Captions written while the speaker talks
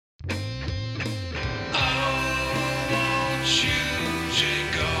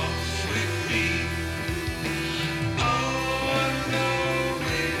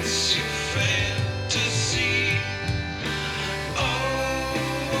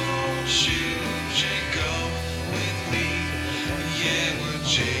Should you go with me? Yeah, we're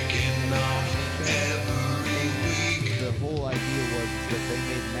taking off every week. The whole idea was that they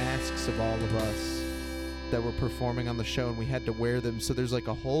made masks of all of us that were performing on the show, and we had to wear them. So there's like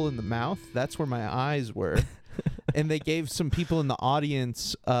a hole in the mouth. That's where my eyes were. And they gave some people in the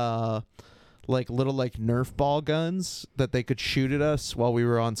audience like little like Nerf ball guns that they could shoot at us while we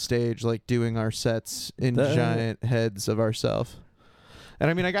were on stage, like doing our sets in giant heads of ourselves. And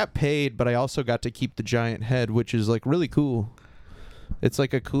I mean, I got paid, but I also got to keep the giant head, which is like really cool. It's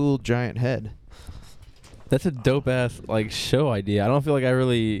like a cool giant head. That's a dope ass like show idea. I don't feel like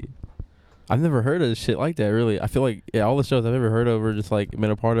I've never heard of shit like that. Really, I feel like all the shows I've ever heard of or just like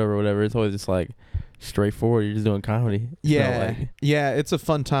been a part of or whatever, it's always just like straightforward. You're just doing comedy. Yeah, it's a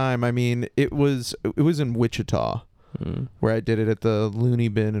fun time. I mean, it was in Wichita where I did it at the Looney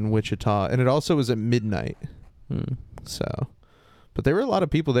Bin in Wichita, and it also was at midnight. So, but there were a lot of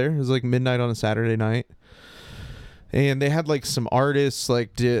people there. It was like midnight on a Saturday night, and they had like some artists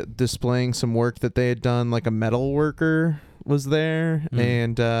like displaying some work that they had done. Like a metal worker was there,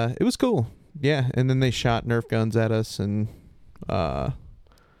 and it was cool. Yeah, and then they shot Nerf guns at us, and yeah,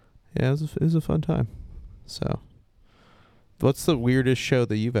 it was a fun time. So, what's the weirdest show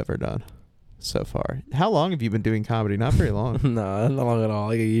that you've ever done so far? How long have you been doing comedy? Not very long. No, not long at all.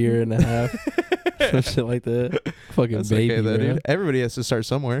 Like a year and a half. Some shit like that. Fucking That's baby, okay, though, bro. dude. Everybody has to start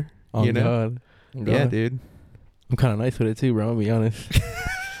somewhere. Oh, you know? God. Yeah, dude. I'm kind of nice with it too, bro. I'll be honest.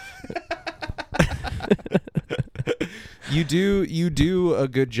 You do a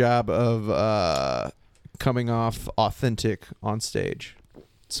good job of coming off authentic on stage.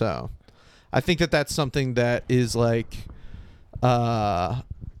 So, I think that's something that is like that's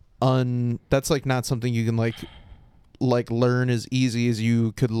like not something you can like learn as easy as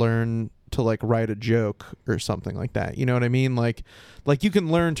you could learn to like write a joke or something like that. You know what I mean? Like you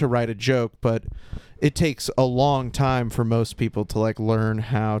can learn to write a joke, but it takes a long time for most people to like learn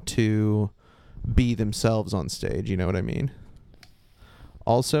how to be themselves on stage. You know what I mean?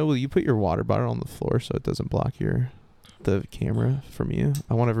 Also, will you put your water bottle on the floor so it doesn't block the camera from you?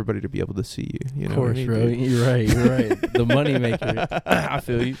 I want everybody to be able to see you. You know, of course, bro. You're right. The money maker. I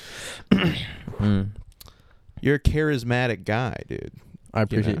feel you. You're a charismatic guy, dude. I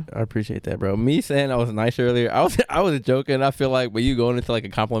appreciate that, bro. Me saying I was nice earlier, I was joking. I feel like, but you going into like a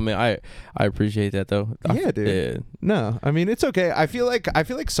compliment, I appreciate that though. Yeah, dude. Yeah. No, I mean it's okay. I feel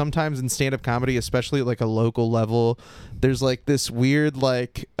like sometimes in stand-up comedy, especially at like a local level, there's like this weird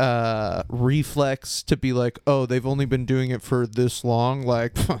like reflex to be like, oh, they've only been doing it for this long,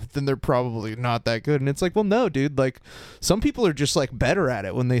 like then they're probably not that good. And it's like, well, no, dude. Like some people are just like better at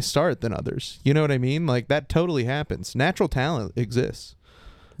it when they start than others. You know what I mean? Like that totally happens. Natural talent exists.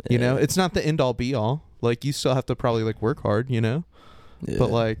 You know, it's not the end all be all. Like you still have to probably like work hard, you know,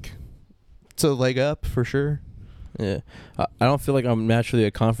 but like it's a leg up for sure. Yeah, I don't feel like I'm naturally a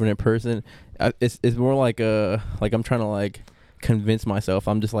confident person. It's more like I'm trying to like convince myself.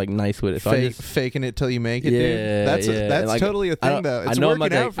 I'm just like nice with it. So Faking it till you make it. Dude. That's like, totally a thing though. It's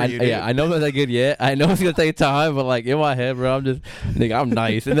working out for you. Dude. Yeah, I know I'm not that good yet. I know it's gonna take time, but like in my head, bro, I'm just nigga, I'm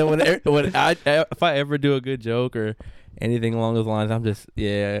nice. And then if I ever do a good joke or anything along those lines, I'm just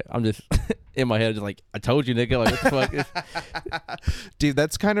in my head just like, I told you, nigga, like what the fuck is dude,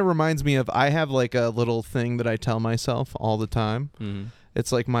 that's kind of reminds me of, I have like a little thing that I tell myself all the time.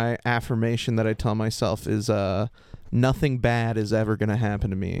 It's like my affirmation that I tell myself is nothing bad is ever gonna happen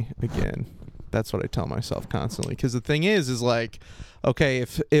to me again. That's what I tell myself constantly, because the thing is like, okay,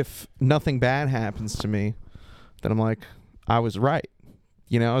 if nothing bad happens to me, then I'm like, I was right,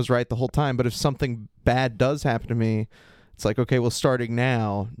 you know, I was right the whole time. But if something bad does happen to me, it's like, okay, well, starting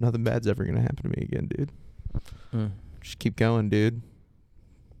now, nothing bad's ever gonna happen to me again, dude. Just keep going, dude.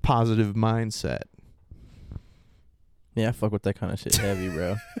 Positive mindset. Yeah, I fuck with that kind of shit heavy,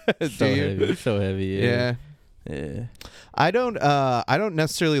 bro. So heavy. Yeah. I don't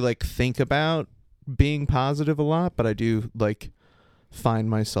necessarily like think about being positive a lot, but I do like find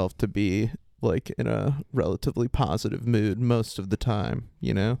myself to be like in a relatively positive mood most of the time,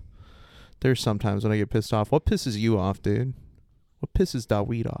 you know? There's sometimes when I get pissed off. What pisses you off, dude? What pisses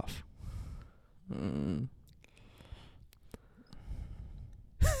Dawit off?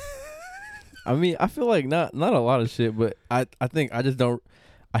 I mean, I feel like not a lot of shit, but I think I just don't.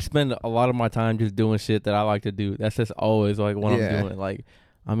 I spend a lot of my time just doing shit that I like to do. That's just always like what I'm doing. Like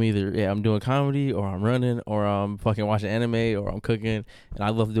I'm either I'm doing comedy, or I'm running, or I'm fucking watching anime, or I'm cooking, and I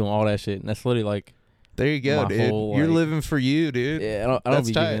love doing all that shit. And that's literally like, there you go, dude. You're like, living for you, dude. Yeah, I don't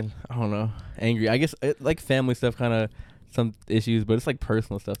be getting, I don't know, angry. I guess like family stuff kind of some issues, but it's like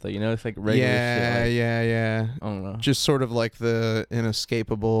personal stuff though, you know. It's like regular shit. Like, yeah. I don't know. Just sort of like the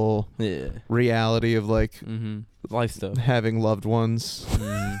inescapable reality of like life stuff, having loved ones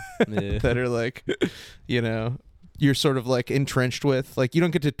that are like, you know, you're sort of like entrenched with. Like you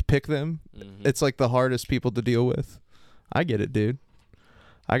don't get to pick them. It's like the hardest people to deal with. I get it, dude.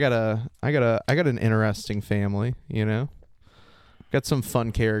 I got an interesting family, you know. Got some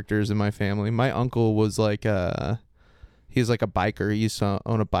fun characters in my family. My uncle was like he's like a biker. He used to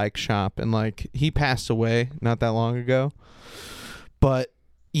own a bike shop, and like he passed away not that long ago. But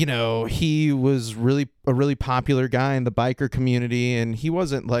you know, he was a really popular guy in the biker community, and he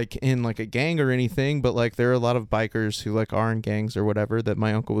wasn't like in like a gang or anything, but like there are a lot of bikers who like are in gangs or whatever that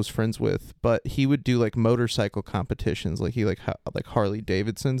my uncle was friends with. But he would do like motorcycle competitions, like he like Harley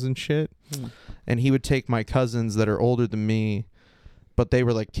Davidsons and shit. And he would take my cousins that are older than me, but they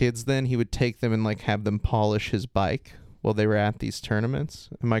were like kids then. He would take them and like have them polish his bike while they were at these tournaments.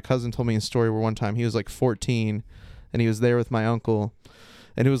 And my cousin told me a story where one time he was like 14 and he was there with my uncle.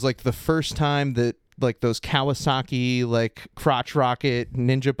 And it was like the first time that like those Kawasaki like crotch rocket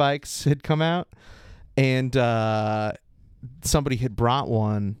ninja bikes had come out, and somebody had brought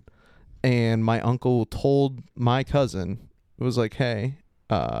one, and my uncle told my cousin, it was like, hey,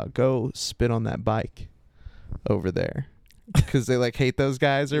 go spit on that bike over there, because they like hate those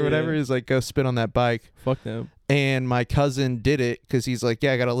guys or whatever. He's like, go spit on that bike. Fuck them. And my cousin did it because he's like,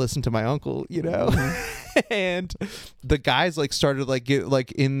 yeah, I gotta listen to my uncle, you know. And the guys like started like get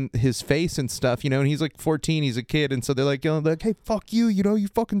like in his face and stuff, you know. And he's like 14, he's a kid, and so they're like yelling like, hey, fuck you, you know, you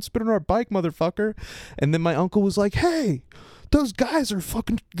fucking spit on our bike, motherfucker. And then my uncle was like, hey, those guys are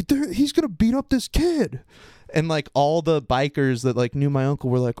fucking, he's gonna beat up this kid. And like all the bikers that like knew my uncle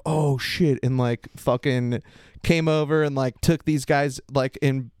were like, oh shit, and like fucking came over and like took these guys like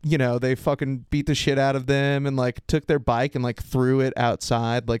in, you know, they fucking beat the shit out of them and like took their bike and like threw it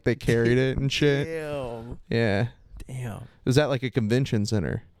outside, like they carried it and shit. Damn. Yeah. Damn. It was at like a convention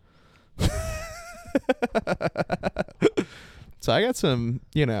center. So I got some,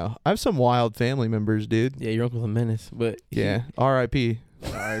 you know, I have some wild family members, dude. Yeah, your uncle's a menace, but yeah, R.I.P.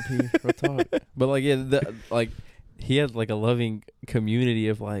 R.I.P. Real talk. But like, yeah, like he had like a loving community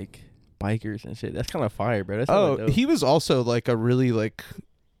of like bikers and shit. That's kind of fire, bro. That's he was also like a really like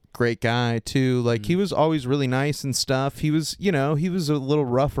great guy too. Like he was always really nice and stuff. He was, you know, he was a little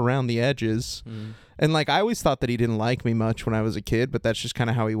rough around the edges. And like I always thought that he didn't like me much when I was a kid, but that's just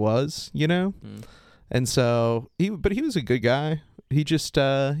kind of how he was, you know. And so he was a good guy. He just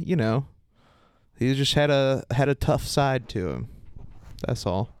you know, he just had a tough side to him. That's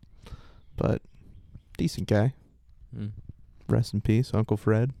all. But decent guy. Rest in peace, Uncle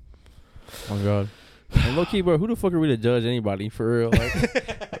Fred. Oh my God. And low key, bro, who the fuck are we to judge anybody for real?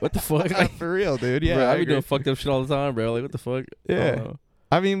 Like, what the fuck? Like, for real, dude. Yeah, bro, I be doing fucked up shit all the time, bro. Like, what the fuck? Yeah.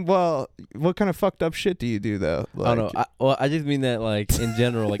 I mean, well, what kind of fucked up shit do you do though? Like, I don't know. I just mean that like in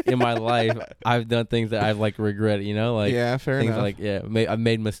general, like in my life, I've done things that I've like regret. You know, like yeah, fair things enough. Like I've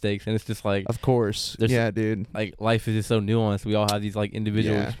made mistakes, and it's just like, of course, yeah, dude. Like life is just so nuanced. We all have these like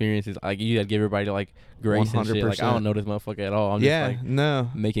individual experiences. Like you gotta give everybody like grace 100%. And shit. Like I don't know this motherfucker at all. I'm just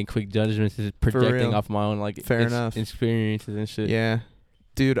like making quick judgments, just projecting off my own like experiences and shit. Yeah,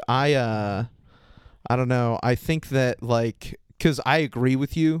 dude. I don't know. I think that like. Because I agree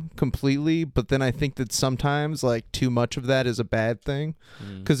with you completely, but then I think that sometimes like too much of that is a bad thing.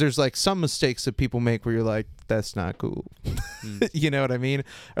 Because there's like some mistakes that people make where you're like, that's not cool. You know what I mean?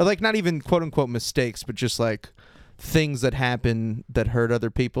 Or like not even quote unquote mistakes, but just like things that happen that hurt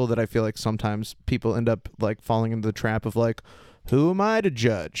other people that I feel like sometimes people end up like falling into the trap of like, who am I to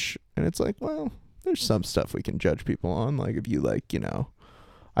judge? And it's like, well, there's some stuff we can judge people on. Like if you like, you know,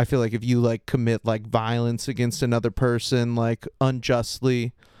 I feel like if you like commit like violence against another person like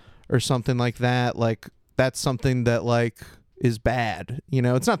unjustly or something like that, like that's something that like is bad. You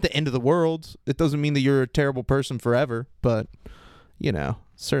know, it's not the end of the world. It doesn't mean that you're a terrible person forever, but you know,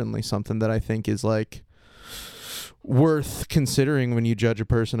 certainly something that I think is like worth considering when you judge a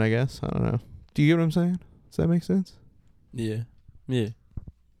person, I guess. I don't know. Do you get what I'm saying? Does that make sense? Yeah. Yeah.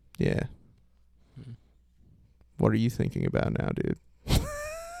 Yeah. What are you thinking about now, dude?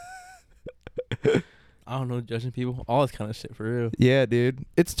 I don't know, judging people, all this kind of shit for real. Yeah, dude.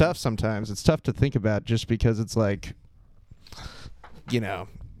 It's tough sometimes. It's tough to think about just because it's like, you know,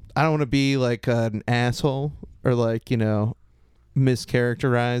 I don't want to be like an asshole or like, you know,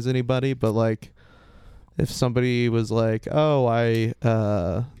 mischaracterize anybody, but like if somebody was like, oh,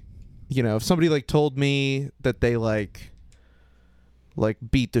 you know, if somebody like told me that they like like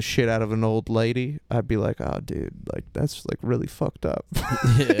beat the shit out of an old lady, I'd be like, oh dude, like that's like really fucked up.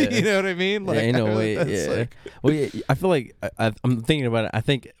 Yeah. You know what I mean? Like, ain't no way. Yeah. like, Well, yeah, I feel like I'm thinking about it. I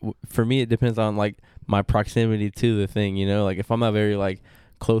think for me it depends on like my proximity to the thing. You know, like if I'm not very like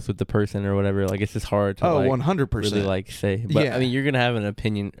close with the person or whatever, like it's just hard to like 100%. really like say. But Yeah. I mean, you're gonna have an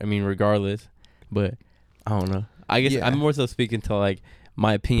opinion. I mean, regardless. But I don't know. I guess Yeah. I'm more so speaking to like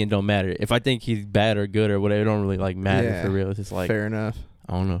my opinion don't matter. If I think he's bad or good or whatever, it don't really like matter Yeah. for real. It's just like Fair enough.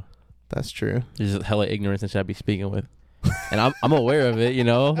 I don't know. That's true. There's just hella ignorance and shit I be speaking with. And I'm aware of it, you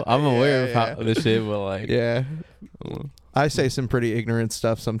know. I'm aware of how this shit, but like, Yeah. I don't know. I say some pretty ignorant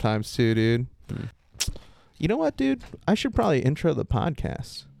stuff sometimes too, dude. Mm. You know what, dude? I should probably intro the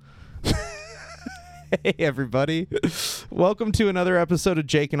podcast. Hey, everybody. Welcome to another episode of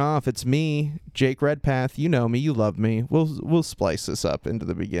Jaking Off. It's me, Jake Redpath. You know me. You love me. We'll splice this up into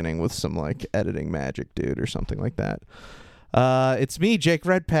the beginning with some, like, editing magic, dude, or something like that. It's me, Jake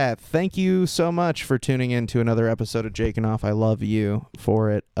Redpath. Thank you so much for tuning in to another episode of Jaking Off. I love you for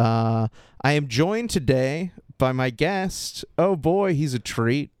it. I am joined today by my guest. Oh, boy, he's a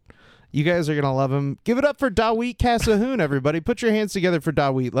treat. You guys are going to love him. Give it up for Dawit Kassahun, everybody. Put your hands together for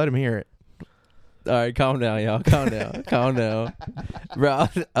Dawit. Let him hear it. All right, calm down, y'all. Calm down. Calm down. Bro,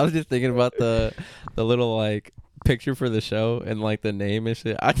 I was just thinking about the little, like, picture for the show and, like, the name and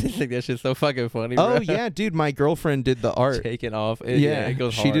shit. I just think that shit's so fucking funny, bro. Oh, yeah, dude. My girlfriend did the art. Taking off. It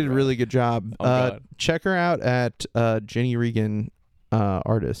goes she hard, did a bro. really good job. Oh, God. Check her out at Jenny Regan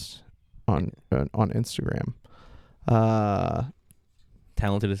Artist on Instagram.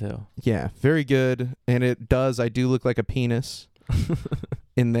 Talented as hell. Yeah, very good. And I do look like a penis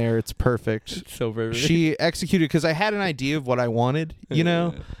in there. It's perfect. So perfect. She executed because I had an idea of what I wanted, you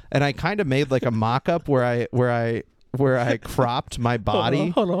know, and I kind of made like a mock-up where I cropped my body.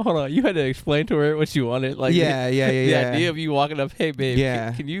 Hold on. You had to explain to her what you wanted. Like, the idea of you walking up, hey babe,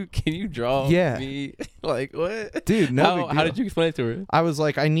 Yeah. can you draw Yeah. me? Like, what? Dude, no big How deal. did you explain it to her? I was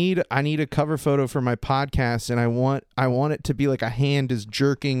like, I need a cover photo for my podcast, and I want it to be like a hand is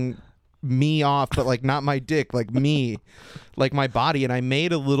jerking me off, but like not my dick, like me, like my body. And I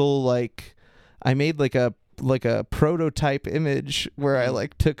made a little like a prototype image where I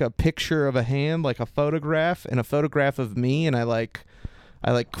like took a picture of a hand, like a photograph, and a photograph of me, and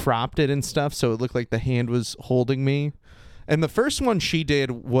I cropped it and stuff so it looked like the hand was holding me. And the first one she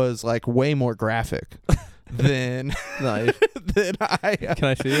did was like way more graphic than Nice. than I Can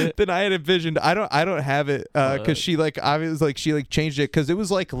I see it? than I had envisioned. I don't have it because she changed it because it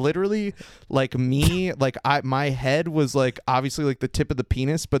was like literally like me, like my head was like obviously like the tip of the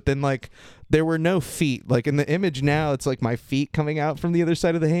penis, but then like there were no feet. Like in the image now, it's like my feet coming out from the other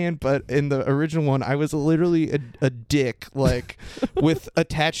side of the hand, but in the original one, I was literally a dick, like with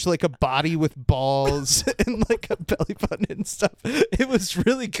attached like a body with balls and like a belly button and stuff. It was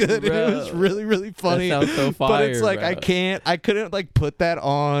really good. Bro, and it was really, really funny. That sounds so fire, but it's like bro. I couldn't like put that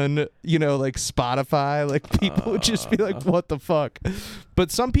on, you know, like Spotify. Like people would just be like, "What the fuck?"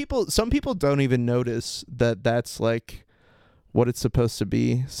 But some people don't even notice that that's like what it's supposed to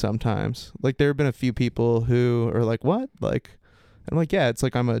be sometimes. Like there have been a few people who are like, "What?" Like I'm like, "Yeah, it's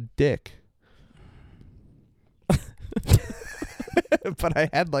like I'm a dick." But I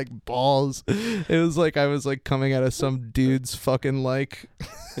had like balls. It was like I was like coming out of some dude's fucking like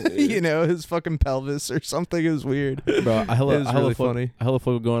you know, his fucking pelvis or something. It was weird. Bro, I It was really funny. I hella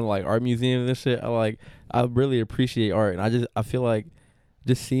fuck going to like art museums and shit. I really appreciate art, and I feel like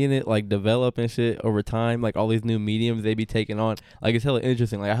just seeing it like develop and shit over time, like all these new mediums they be taking on, like it's hella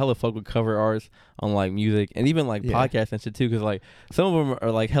interesting. Like I hella fuck with cover arts on like music and even like podcasts and shit too, because like some of them are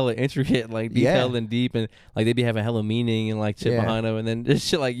like hella intricate, like detailed and deep, and like they be having hella meaning and like shit behind them. And then this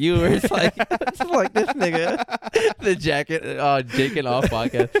shit like you, where it's like it's like this nigga, the jacket, Jaking Off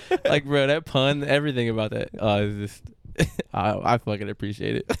podcast. Like bro, that pun, everything about that, is just I fucking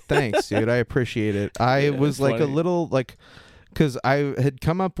appreciate it. Thanks, dude. I appreciate it. I was like funny. a little like. Because I had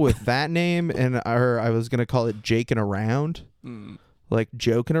come up with that name, and I was going to call it Jaking Around, like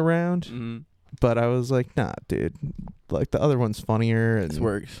joking around. Mm-hmm. But I was like, nah, dude. Like the other one's funnier. And, This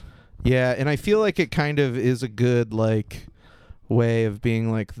works. yeah, and I feel like it kind of is a good like way of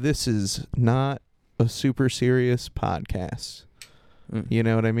being like, this is not a super serious podcast. You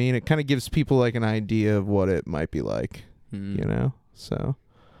know what I mean? It kind of gives people like an idea of what it might be like, you know? So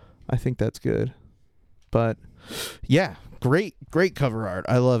I think that's good. But yeah, great cover art.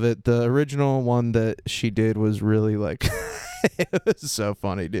 I love it. The original one that she did was really like it was so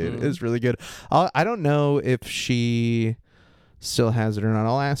funny, dude. It was really good. I don't know if she still has it or not.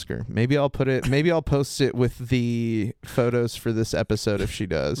 I'll ask her. Maybe I'll post it with the photos for this episode if she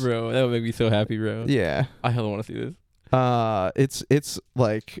does. Bro, that would make me so happy, bro. Yeah. I hella want to see this. It's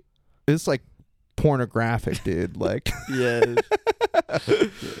like pornographic, dude. Like, Yes.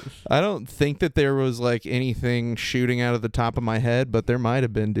 I don't think that there was like anything shooting out of the top of my head, but there might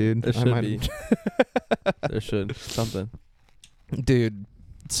have been, dude. There should be. There should. Something. Dude,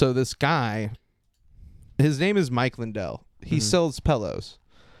 so this guy, his name is Mike Lindell. He sells pillows.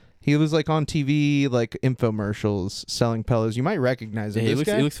 He was like on TV, like infomercials selling pillows. You might recognize him. Yeah, This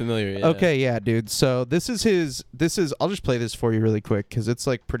guy? he looks familiar. Yeah. Okay, yeah, dude. So this is I'll just play this for you really quick because it's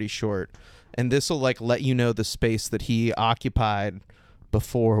like pretty short, and this will like let you know the space that he occupied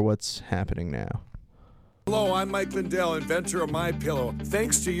before what's happening now. Hello, I'm Mike Lindell, inventor of MyPillow.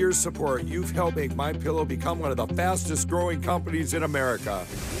 Thanks to your support, you've helped make MyPillow become one of the fastest growing companies in America.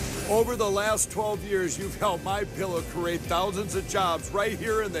 Over the last 12 years, you've helped MyPillow create thousands of jobs right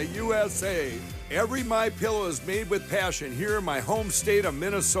here in the USA. Every MyPillow is made with passion here in my home state of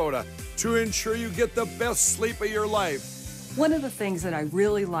Minnesota to ensure you get the best sleep of your life. One of the things that I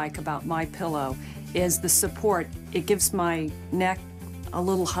really like about MyPillow is the support. It gives my neck a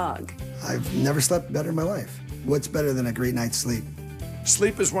little hug. I've never slept better in my life. What's better than a great night's sleep?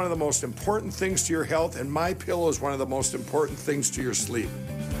 Sleep is one of the most important things to your health, and MyPillow is one of the most important things to your sleep.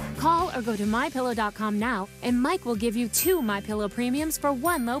 Call or go to MyPillow.com now, and Mike will give you 2 MyPillow premiums for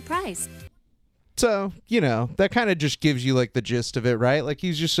one low price. So, you know, that kind of just gives you like the gist of it, right? Like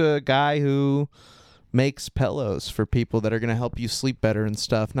he's just a guy who makes pillows for people that are going to help you sleep better and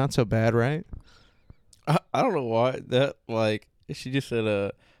stuff. Not so bad, right? I don't know why that, like, she just said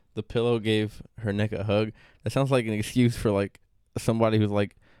the pillow gave her neck a hug. That sounds like an excuse for like somebody who's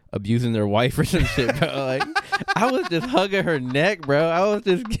like abusing their wife or some shit, bro. Like, I was just hugging her neck, bro. I was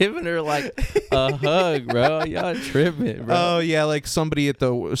just giving her like a hug, bro. Y'all tripping, bro. Oh yeah, like somebody at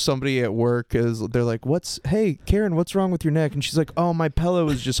work they're like, hey Karen, what's wrong with your neck? And she's like, oh, my pillow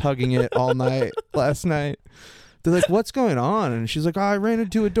was just hugging it all night last night. They're like, what's going on? And she's like, oh, I ran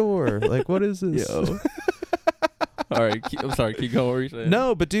into a door. Like, what is this? Yo. All right, I'm sorry. Keep going. What were you saying?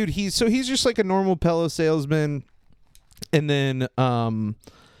 No, but dude, he's just like a normal pillow salesman, and then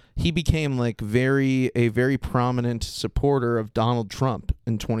he became like a very prominent supporter of Donald Trump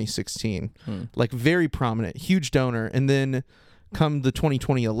in 2016, like very prominent, huge donor. And then come the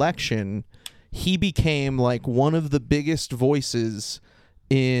 2020 election, he became like one of the biggest voices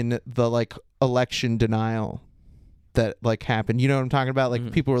in the like election denial that like happened. You know what I'm talking about?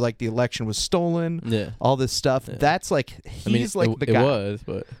 Like people were like the election was stolen. Yeah. All this stuff. Yeah. That's like he's like the guy. It was,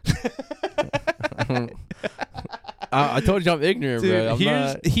 but I told you I'm ignorant, dude,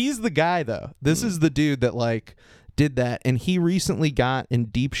 bro. He's the guy though. This is the dude that like did that, and he recently got in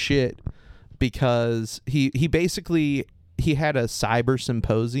deep shit because he basically had a cyber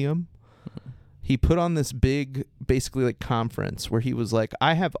symposium. He put on this big basically like conference where he was like,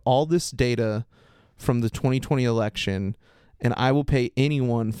 I have all this data from the 2020 election, and I will pay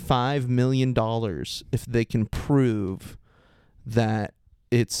anyone $5 million if they can prove that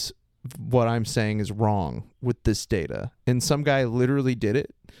it's what I'm saying is wrong with this data. And some guy literally did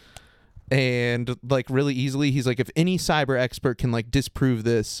it, and like really easily, he's like, if any cyber expert can like disprove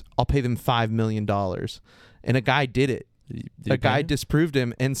this, I'll pay them $5 million. And a guy did it. A guy disproved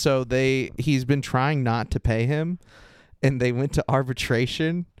him, and so he's been trying not to pay him, and they went to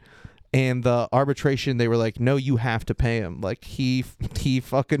arbitration. And the arbitration, they were like, no, you have to pay him. Like, he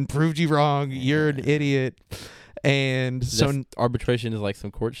fucking proved you wrong. You're an idiot. And so arbitration is like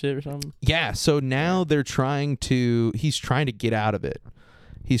some court shit or something? Yeah. So now he's trying to get out of it.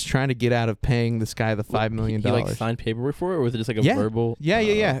 He's trying to get out of paying this guy the $5 million. He like signed paperwork for it, or was it just like a verbal?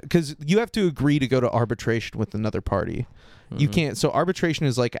 Yeah. Because you have to agree to go to arbitration with another party. You can't. So arbitration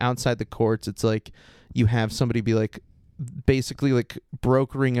is like outside the courts. It's like you have somebody be like, basically like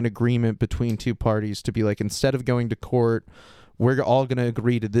brokering an agreement between two parties to be like, instead of going to court, we're all going to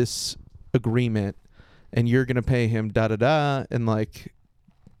agree to this agreement, and you're going to pay him and like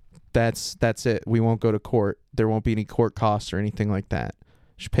that's it. We won't go to court. There won't be any court costs or anything like that.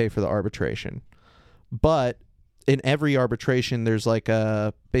 You should pay for the arbitration. But in every arbitration, there's like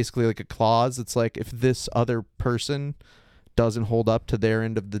basically like a clause. It's like, if this other person doesn't hold up to their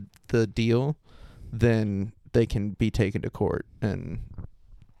end of the deal, then they can be taken to court and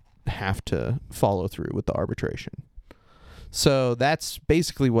have to follow through with the arbitration. So that's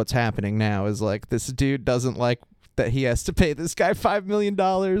basically what's happening now, is like this dude doesn't like that he has to pay this guy $5 million,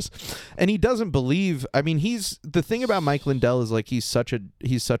 and he doesn't believe. I mean, the thing about Mike Lindell is like he's such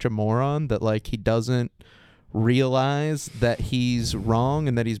a moron that like he doesn't realize that he's wrong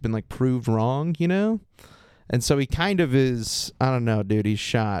and that he's been like proved wrong, you know? And so he kind of is, I don't know, dude, he's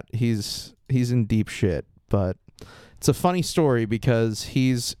shot. He's in deep shit. But it's a funny story because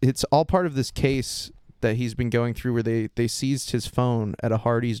it's all part of this case that he's been going through where they seized his phone at a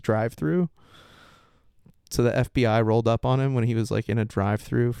Hardee's drive-thru. So the FBI rolled up on him when he was like in a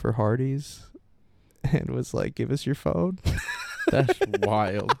drive-thru for Hardee's and was like, "Give us your phone." That's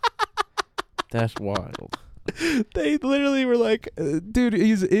wild. That's wild. They literally were like, dude,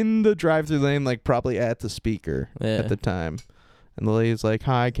 he's in the drive-thru lane, like probably at the speaker at the time. And the lady's like,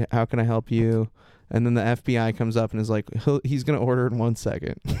 "Hi, how can I help you?" And then the FBI comes up and is like, he's going to order in 1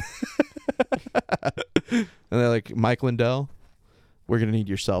 second. And they're like, "Mike Lindell, we're going to need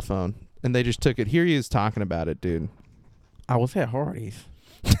your cell phone." And they just took it. Here he is talking about it, dude. I was at Hardee's.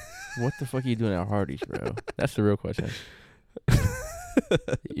 What the fuck are you doing at Hardee's, bro? That's the real question.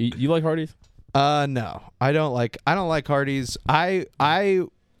 You like Hardee's? No, I don't like Hardee's. I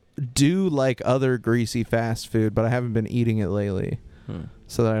do like other greasy fast food, but I haven't been eating it lately,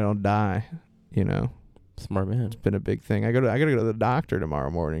 so that I don't die. You know, smart man. It's been a big thing. I gotta go to the doctor tomorrow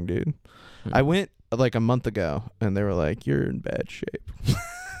morning, dude. I went like a month ago, and they were like, "You're in bad shape,"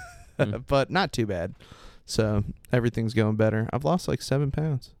 but not too bad. So everything's going better. I've lost like 7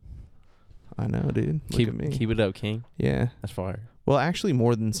 pounds. I know, dude. Look at me. Keep it up, King. Yeah, that's fire. Well, actually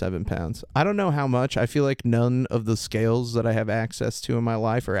more than 7 pounds. I don't know how much. I feel like none of the scales that I have access to in my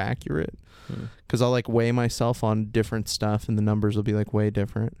life are accurate. Because I'll like weigh myself on different stuff and the numbers will be like way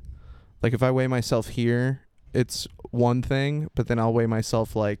different. Like if I weigh myself here, it's one thing, but then I'll weigh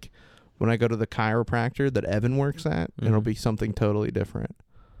myself like when I go to the chiropractor that Evan works at, it'll be something totally different.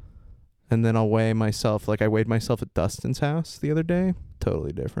 And then I'll weigh myself, like I weighed myself at Dustin's house the other day,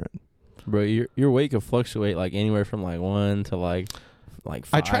 totally different. Bro, your weight could fluctuate like anywhere from like 1 to like 5,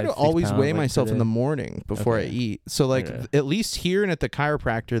 I try to 6 always pounds, weigh like, myself per in the day. morning before I eat. So like at least here and at the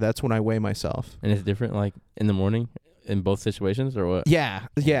chiropractor, that's when I weigh myself. And it's different like in the morning in both situations or what? Yeah.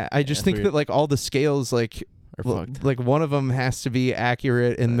 I just think that like all the scales like like one of them has to be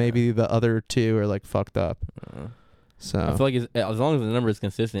accurate and maybe the other two are like fucked up. So I feel like as long as the number is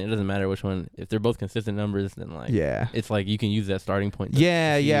consistent, it doesn't matter which one. If they're both consistent numbers, then like it's like you can use that starting point.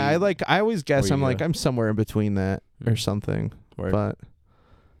 I always guess I'm somewhere in between that or something. Word. But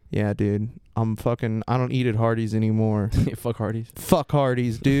yeah, dude, I don't eat at Hardee's anymore. Fuck Hardee's. Fuck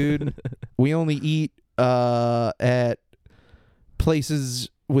Hardee's, dude. We only eat at places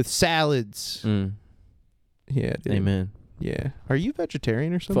with salads. Yeah, dude. Amen. Yeah. Are you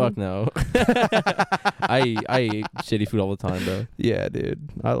vegetarian or something? Fuck no. I eat shitty food all the time, bro. Yeah,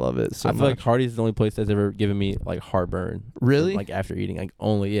 dude. I love it so I much. feel like Hardee's is the only place that's ever given me like heartburn. Really? Like after eating, like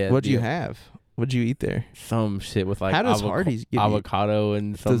only What'd you have? What'd you eat there? Some shit with like how does Hardee's give avocado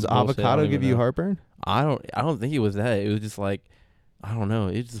and some does avocado give you heartburn? I don't think it was that. It was just like I don't know.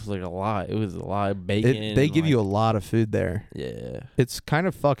 It just was like a lot. It was a lot of bacon. They give you a lot of food there. Yeah. It's kind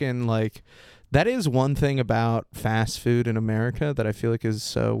of fucking like that is one thing about fast food in America that I feel like is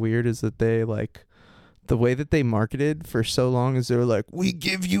so weird is that they like the way that they marketed for so long is they're like, "We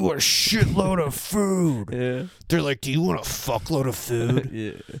give you a shitload of food." Yeah. They're like, "Do you want a fuckload of food?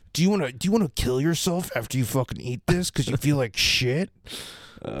 Yeah. Do you want to kill yourself after you fucking eat this because you feel like shit?"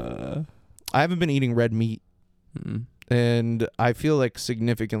 I haven't been eating red meat, and I feel like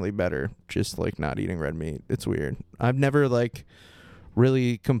significantly better just like not eating red meat. It's weird. I've never like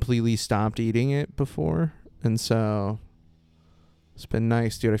really completely stopped eating it before, and so it's been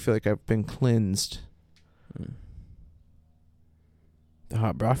nice, dude. I feel like I've been cleansed.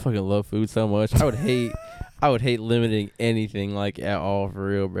 Oh, bro, I fucking love food so much. I would hate limiting anything like at all for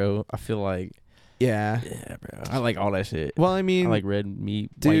real, bro. I feel like yeah, bro. I like all that shit. Well, I mean, I like red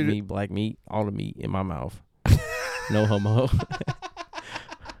meat, dude, white meat, black meat, all the meat in my mouth. No homo.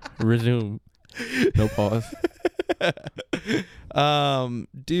 Resume. No pause.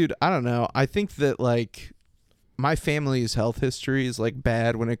 Dude, I don't know. I think that like my family's health history is like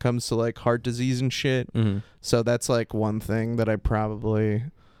bad when it comes to like heart disease and shit. So that's like one thing that I probably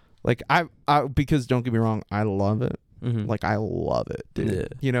like I because don't get me wrong, I love it. Like I love it, dude. Yeah.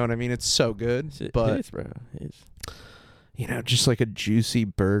 You know what I mean? It's so good. But it is, bro. It is. You know, just like a juicy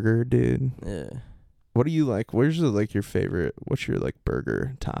burger, dude. Yeah. What do you like? Where's the, like your favorite? What's your like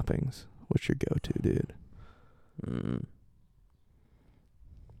burger toppings? What's your go-to, dude?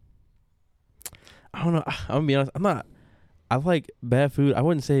 I don't know. I'm gonna be honest. I like bad food. I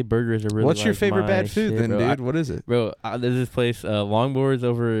wouldn't say burgers are really. What's your like favorite my bad food shit, then, bro. dude? What is it, bro? There's this place, Longboards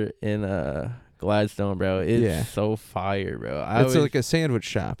over in Gladstone, bro. It's so fire, bro. It's like a sandwich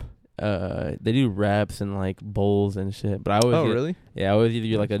shop. They do wraps and like bowls and shit. But I always really? Yeah, I always either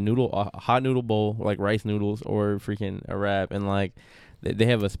get like a hot noodle bowl, like rice noodles, or freaking a wrap. And like they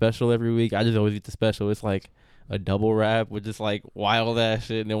have a special every week. I just always eat the special. It's like a double wrap with just like wild ass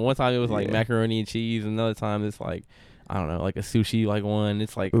shit. And then one time it was like macaroni and cheese. Another time it's like I don't know, like a sushi like one.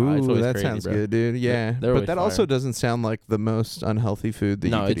 It's like Ooh, it's always that crazy, sounds bro. good, dude. Yeah, They're but always that fire. also doesn't sound like the most unhealthy food that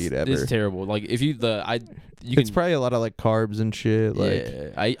you could eat ever. It's terrible. Like if you It's probably a lot of like carbs and shit. Like,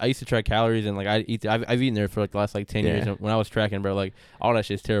 yeah, I used to track calories and like I've eaten there for like the last like 10 years. And when I was tracking, bro, like all that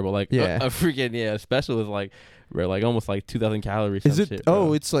shit's terrible. Like Yeah. a freaking special is like, bro, like almost like 2,000 calories. is it? Shit, bro.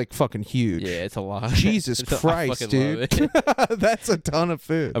 Oh, it's like fucking huge. Yeah, it's a lot. Jesus Christ, dude. That's a ton of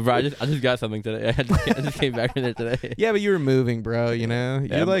food. Bro, I just got something today. I just came back from there today. Yeah, but you were moving, bro. You know,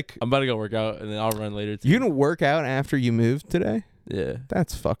 Yeah, you're like, I'm about to go work out and then I'll run later too. you're gonna work out after you moved today. Yeah.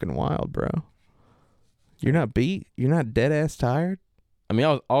 That's fucking wild, bro. You're not beat. You're not dead ass tired. I mean,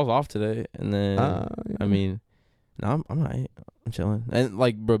 I was off today, and then Yeah. I mean, no, I'm not. I'm chilling. And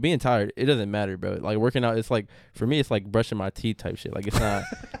like, bro, being tired, it doesn't matter, bro. Like working out, it's like for me, it's like brushing my teeth type shit. Like it's not.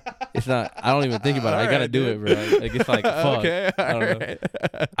 It's not. I don't even think about it. I gotta do it, bro. Like it's like fuck. Okay, I don't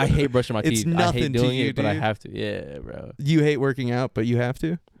know. I hate brushing my It's teeth. I nothing hate to doing you, it, but I dude. have to. Yeah, bro. You hate working out, but you have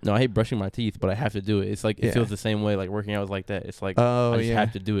to. No, I hate brushing my teeth, but I have to do it. It's like it Yeah. feels the same way. Like working out is like that. It's like Oh, I just yeah.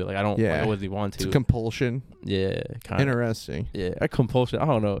 have to do it. Like I don't. Yeah. Like, always want It's to. a compulsion. Yeah, kind of. Interesting. Yeah, a compulsion. I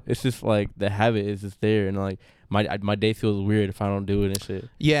don't know. It's just like the habit is just there, and like my day feels weird if I don't do it and shit.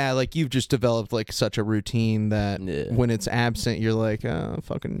 Yeah, like you've just developed like such a routine that Yeah. when it's absent, you're like, oh,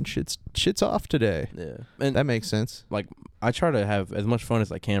 fucking shit's off today. Yeah, and That makes sense. like I try to have as much fun as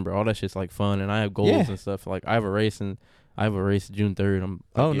I can, bro. All that shit's like fun, and I have goals Yeah. and stuff. Like I have a race June 3rd. I'm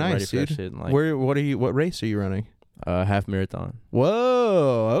Oh, getting nice, ready for that dude. shit. And, like What race are you running? half marathon.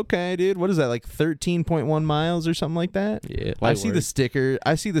 Whoa, okay, dude. What is that, like 13.1 miles or something like that? Yeah, I see the sticker.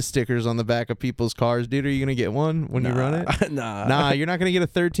 I see the stickers on the back of people's cars, dude. Are you gonna get one when you run it? Nah, you're not gonna get a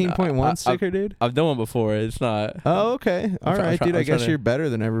 13.1 sticker, dude. I've done one before. It's not. Oh, okay. All right, dude. I guess trying you're better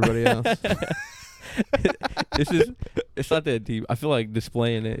than everybody else. It's not that deep. I feel like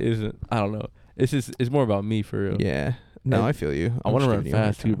displaying it isn't. I don't know. It's more about me for real. Yeah. No, And I feel you. I I'm want to just run giving you a hard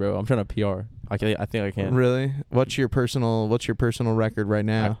fast too, time. bro. I'm trying to PR. I think I can. Really? What's your personal record right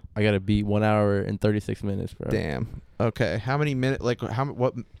now? I gotta beat 1 hour and 36 minutes, bro. Damn. Okay. How many minutes?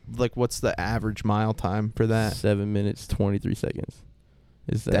 What's the average mile time for that? 7 minutes 23 seconds.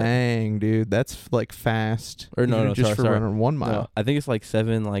 Is that? Dang, dude, that's like fast. Or no, Even no, just for sorry. running 1 mile. No, I think it's like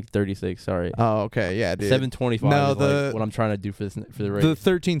 7:36. Sorry. Oh, okay, yeah, dude. 7:25. No, is like what I'm trying to do for the race. The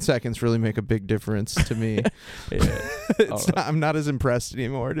 13 seconds really make a big difference to me. Yeah. I'm not as impressed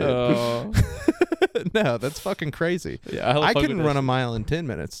anymore, dude. Oh. No, that's fucking crazy. Yeah, I couldn't run a mile in 10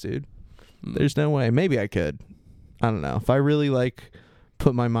 minutes, dude. There's no way. Maybe I could. I don't know. If I really like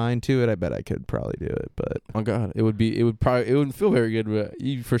put my mind to it, I bet I could probably do it. But oh god, it wouldn't feel very good, but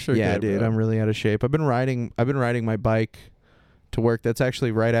you for sure. yeah, could, dude, bro. I'm really out of shape. I've been riding my bike to work. That's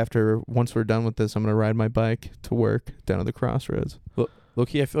actually right after. Once we're done with this, I'm gonna ride my bike to work down at the crossroads. Low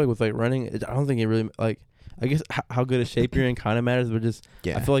key, I feel like with like running, I don't think it really like. I guess how good a shape you're in kind of matters, but just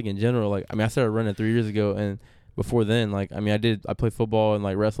Yeah. I feel like in general, like I mean, I started running 3 years ago, and before then, like I mean, I played football and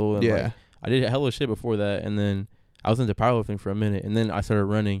like wrestle, and Yeah. like, I did hella shit before that, and then I was into powerlifting for a minute, and then I started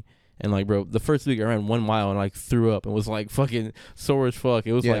running. And like, bro, the first week I ran 1 mile and like threw up and was like fucking sore as fuck.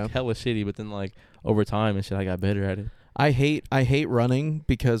 It was Yeah. like hella shitty, but then like over time and shit, I got better at it. I hate running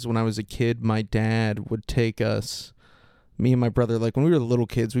because when I was a kid, my dad would take us, me and my brother, like when we were little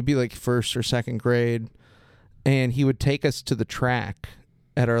kids, we'd be like first or second grade, and he would take us to the track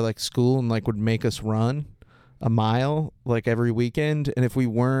at our like school and like would make us run a mile like every weekend. And if we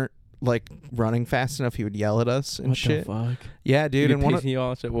weren't like running fast enough, he would yell at us and What shit. the fuck? Yeah, dude. You And one pissed me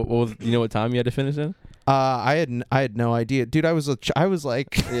off. What was, you know what time you had to finish in? I had no idea, dude. I was like,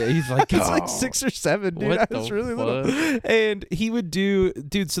 Yeah, he's like, I was like "Oh." 6 or 7, dude. What I was the really little. And he would do,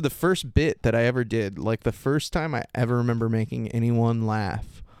 dude, so the first bit that I ever did, like the first time I ever remember making anyone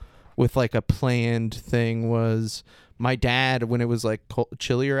laugh with like a planned thing was my dad, when it was like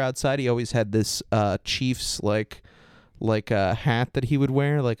chillier outside, he always had this Chiefs like a hat that he would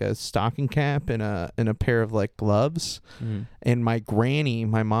wear, like a stocking cap and a pair of like gloves. Mhm. And my granny,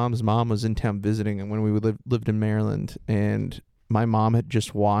 my mom's mom, was in town visiting, and when we lived in Maryland, and my mom had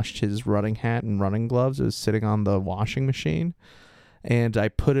just washed his running hat and running gloves. It was sitting on the washing machine, and I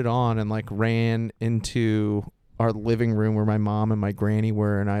put it on and like ran into our living room where my mom and my granny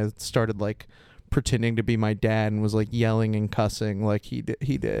were, and I started like pretending to be my dad and was like yelling and cussing like he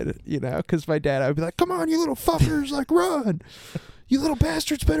did, you know, because my dad, I would be like, come on, you little fuckers, like run, you little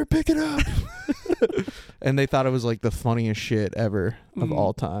bastards, better pick it up. And they thought it was like the funniest shit ever of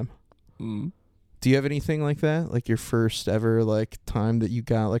all time. Do you have anything like that, like your first ever like time that you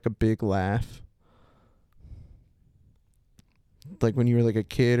got like a big laugh, like when you were like a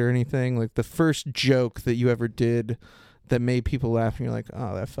kid or anything, like the first joke that you ever did that made people laugh and you're like,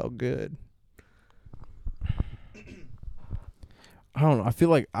 oh, that felt good? I don't know. I feel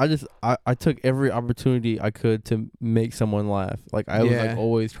like I took every opportunity I could to make someone laugh. Like I was like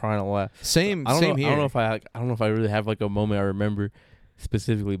always trying to laugh. Same I don't know, here. I don't know if I really have like a moment I remember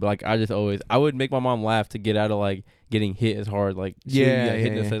specifically, but like I would make my mom laugh to get out of like getting hit as hard. Like she would get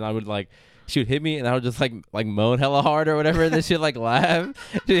hit in the and I would like she would hit me and I would just like moan hella hard or whatever and then she'd like laugh.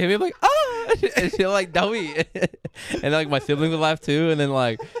 She'd hit me like and she'd like Dawit. And like my siblings would laugh too and then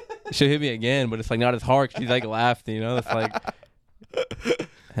like she'll hit me again, but it's like not as hard 'cause she's like laughed, you know. It's like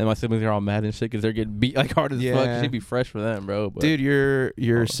and my siblings are all mad and shit because they're getting beat like hard as fuck. She'd be fresh for them, bro. But, dude,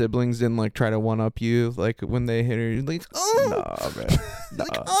 your siblings didn't like try to one up you like when they hit her. You're like, oh, nah, bro. Nah.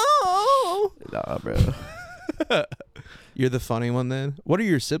 Like, oh, nah, bro. You're the funny one then. What are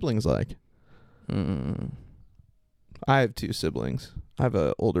your siblings like? I have 2 siblings. I have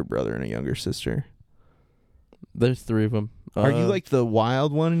an older brother and a younger sister. There's 3 of them. Are you like the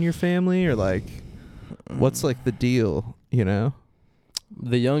wild one in your family, or like, what's like the deal? You know.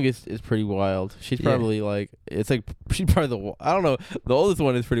 The youngest is pretty wild. She's probably like, it's like, she's probably I don't know. The oldest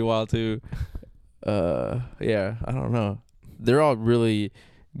one is pretty wild too. Yeah, I don't know. They're all really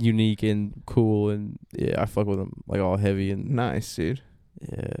unique and cool and I fuck with them like all heavy and nice, dude.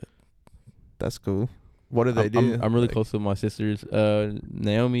 Yeah. That's cool. What do they do? I'm really close with my sisters.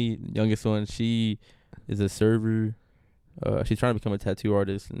 Naomi, youngest one, she is a server. She's trying to become a tattoo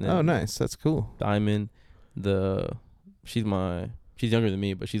artist. And then nice. That's cool. Diamond, she's younger than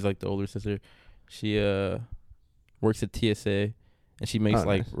me, but she's like the older sister. She works at TSA, and she makes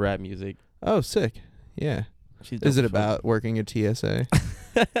like rap music. Oh, sick! Yeah. Is it about working at TSA?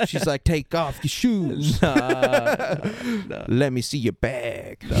 She's like, take off your shoes. Nah. Let me see your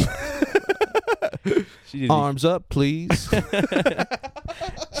bag. She Arms up, please.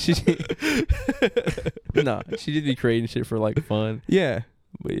 She just be creating shit for like fun. Yeah.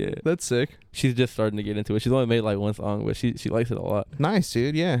 But yeah, that's sick. She's just starting to get into it. She's only made like 1 song, but she likes it a lot. Nice,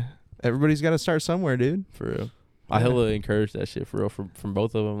 dude. Yeah, everybody's got to start somewhere, dude. For real. I hella encourage that shit for real from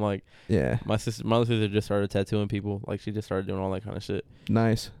both of them. Like, yeah, my other sister just started tattooing people. Like, she just started doing all that kind of shit.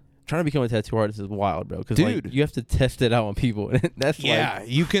 Nice. Trying to become a tattoo artist is wild, bro. Because like, you have to test it out on people. That's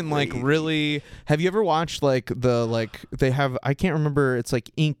you can like really. Have you ever watched like they have? I can't remember. It's like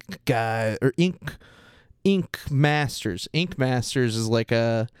Ink Masters. Ink Masters is like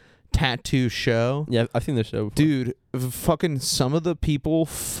a tattoo show. Yeah, I've seen the show before. Dude, fucking some of the people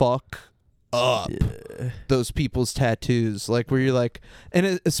fuck up those people's tattoos. Like where you're like,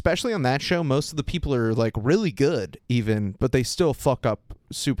 and especially on that show, most of the people are like really good even, but they still fuck up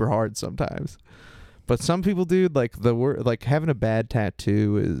super hard sometimes. But some people, dude, like like having a bad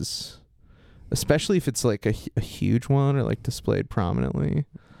tattoo is, especially if it's like a huge one or like displayed prominently,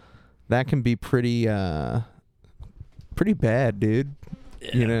 that can be pretty bad, dude.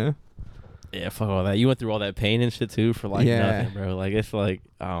 Yeah. You know? Yeah, fuck all that. You went through all that pain and shit too for like nothing, bro. Like it's like,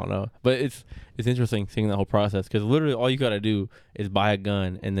 I don't know, but it's interesting seeing the whole process because literally all you gotta do is buy a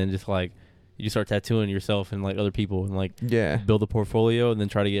gun and then just like you start tattooing yourself and like other people and like build a portfolio and then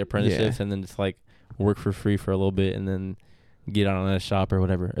try to get apprenticeships and then just like work for free for a little bit and then get on a shop or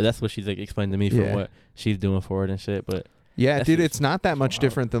whatever. Or that's what she's like explained to me for what she's doing for it and shit. But yeah, dude, it's not that much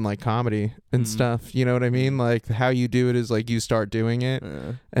different than like comedy and stuff. You know what I mean? Like how you do it is like you start doing it,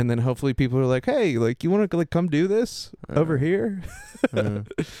 and then hopefully people are like, "Hey, like you want to like come do this over here?"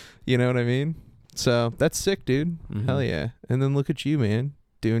 You know what I mean? So that's sick, dude. Hell yeah! And then look at you, man,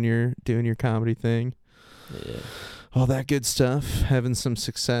 doing your comedy thing. Yeah, all that good stuff. Having some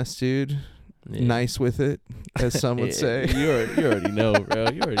success, dude. Yeah. Nice with it, as some would say. You already know, bro.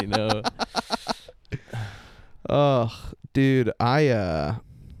 You already know. Oh, dude, what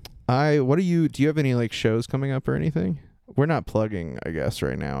do you have any like shows coming up or anything? We're not plugging, I guess,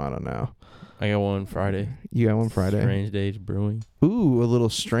 right now. I don't know. I got one Friday. You got one Friday? Strange Days Brewing. Ooh, a little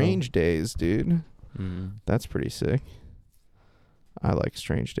Strange Days, dude. That's pretty sick. I like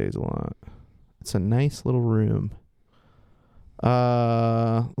Strange Days a lot. It's a nice little room.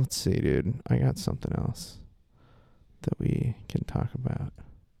 Let's see, dude. I got something else that we can talk about.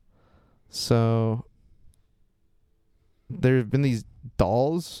 So there have been these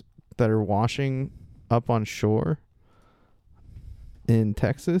dolls that are washing up on shore in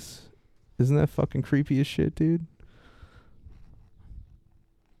Texas. Isn't that fucking creepy as shit, dude?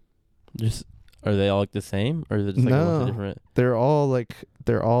 Just are they all like the same, or is it just like a bunch of different? They're all like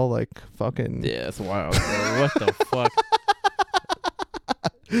fucking. Yeah, it's wild. Bro. What the fuck?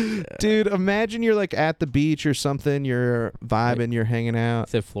 Dude, imagine you're like at the beach or something. You're vibing. You're hanging out.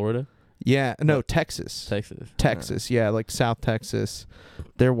 Is it Florida? Yeah, no, Texas. Texas, yeah, like South Texas.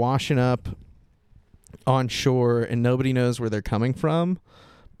 They're washing up on shore and nobody knows where they're coming from,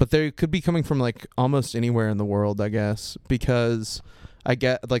 But they could be coming from like almost anywhere in the world, I guess, because I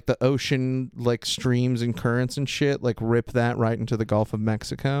get like the ocean like streams and currents and shit like rip that right into the Gulf of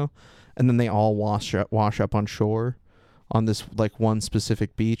Mexico, and then they all wash up on shore on this like one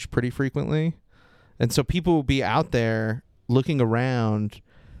specific beach pretty frequently. And so people will be out there looking around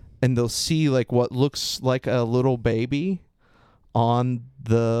and they'll see like what looks like a little baby on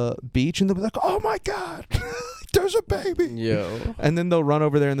the beach and they'll be like, "Oh my God, there's a baby." Yo. And then they'll run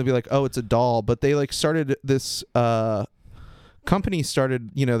over there and they'll be like, "Oh, it's a doll." But they like started this company started,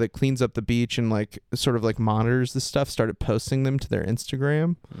 you know, that cleans up the beach and like sort of like monitors this stuff, started posting them to their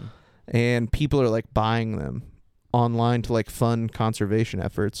Instagram. And people are like buying them online to like fund conservation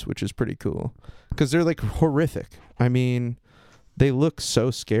efforts, which is pretty cool because they're like horrific. I mean, they look so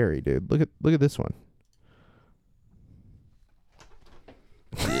scary, dude. Look at this one.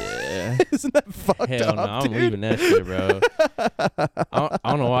 Yeah. Isn't that fucked Hell up, no, I'm dude? leaving that shit, bro. I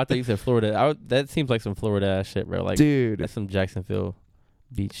don't know why I thought you said Florida. That seems like some Florida ass shit, bro. Like, Dude, that's some Jacksonville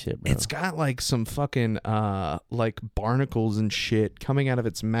beach shit, bro. it's got like some fucking like barnacles and shit coming out of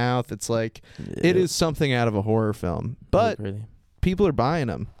its mouth. It's like it is something out of a horror film, but really. people are buying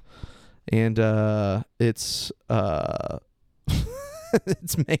them, and it's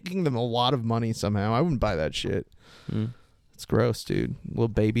it's making them a lot of money somehow. I wouldn't buy that shit. It's gross, dude. Little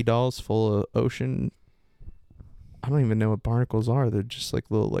baby dolls full of ocean. I don't even know what barnacles are. They're just like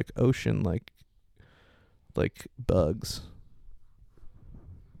little like ocean like bugs.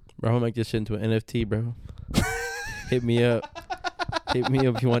 Bro, I'm gonna make this shit into an NFT, bro. Hit me up. Hit me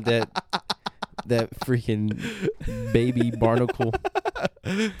up if you want that freaking baby barnacle.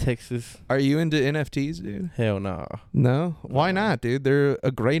 Texas. Are you into NFTs, dude? Hell no. No? Why not, dude? They're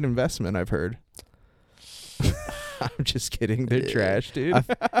a great investment, I've heard. I'm just kidding. They're trash, dude. I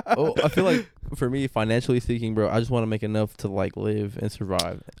feel like for me, financially speaking, bro, I just want to make enough to like live and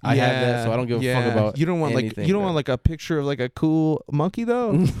survive. I have that, so I don't give a fuck about. You don't want anything, like you don't bro. want like a picture of like a cool monkey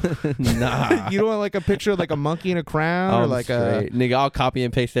though. Nah. You don't want like a picture of like a monkey in a crown or I'm like straight. Nigga, I'll copy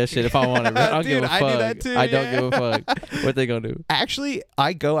and paste that shit if I want it, bro. I don't give Dude, a fuck. I do that too, I don't yeah. give a fuck. What they gonna do? Actually,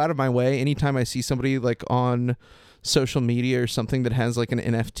 I go out of my way anytime I see somebody like on social media or something that has like an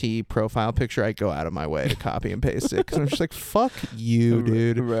NFT profile picture. I go out of my way to copy and paste it because I'm just like, fuck you,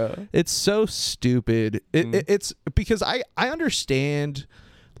 dude. Bro. It's so stupid. It's because I understand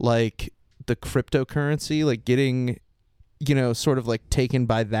like the cryptocurrency, like getting, you know, sort of like taken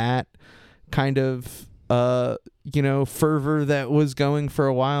by that kind of you know, fervor that was going for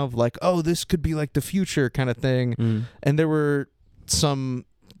a while of like, oh, this could be like the future kind of thing. And there were some,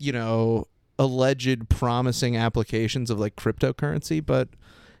 you know, alleged promising applications of like cryptocurrency, but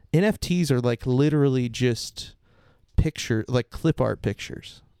NFTs are like literally just like clip art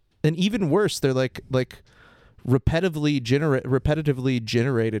pictures. And even worse, they're like repetitively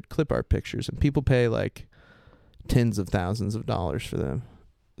generated clip art pictures, and people pay like tens of thousands of dollars for them.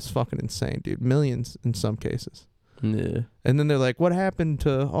 It's fucking insane, dude. Millions in some cases. Yeah. And then they're like, what happened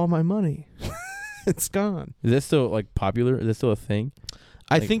to all my money? It's gone. Is that still like popular? Is that still a thing?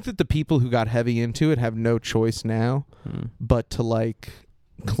 I think that the people who got heavy into it have no choice now but to like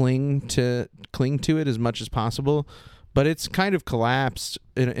cling to it as much as possible. But it's kind of collapsed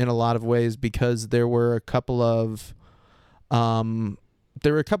in a lot of ways because there were a couple of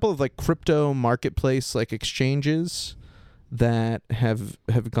like crypto marketplace like exchanges that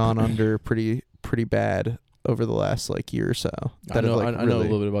have gone under pretty bad over the last like year or so. I know a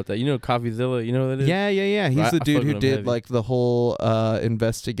little bit about that. You know CoffeeZilla, you know what that is? Yeah. He's the dude who did heavy. like the whole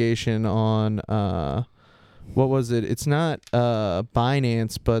investigation on what was it? It's not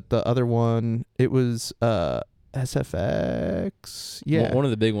Binance, but the other one. It was SFX. Yeah, one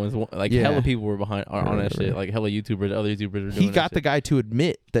of the big ones. Like hella people were behind on that shit. Like hella YouTubers, other YouTubers are doing. He got the guy to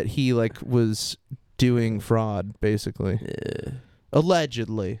admit that he like was doing fraud, basically. Yeah.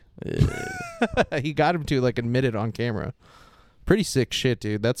 Allegedly. Yeah. He got him to like admit it on camera. Pretty sick shit,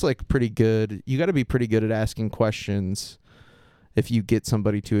 dude. That's like pretty good. You got to be pretty good at asking questions if you get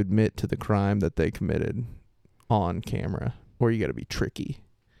somebody to admit to the crime that they committed on camera, or you got to be tricky.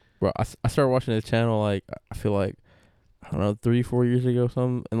 Bro, I started watching his channel like I feel like I don't know 3-4 years ago or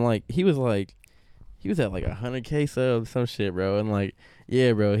something, and like he was at like 100K subs, some shit, bro, and like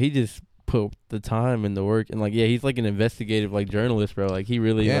yeah, bro, he just put the time and the work, and like yeah, he's like an investigative like journalist, bro. Like he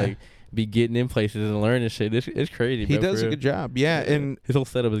really like be getting in places and learning shit. It's crazy. He bro, does a good job. Yeah, and his whole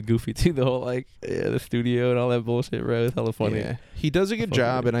setup is goofy too. The whole like the studio and all that bullshit, bro. It's hella funny. Yeah, he does a good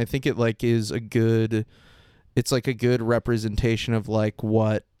job, and I think it like is a good. It's like a good representation of like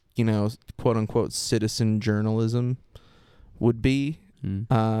what, you know, quote unquote citizen journalism would be,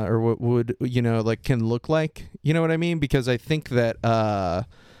 or what would, you know, like can look like. You know what I mean? Because I think that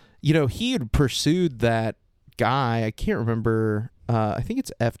he had pursued that guy. I can't remember. I think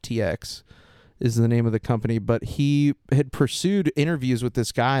it's FTX is the name of the company, but he had pursued interviews with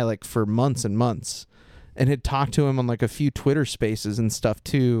this guy like for months and months, and had talked to him on like a few Twitter Spaces and stuff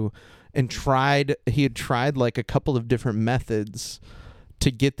too, and he had tried like a couple of different methods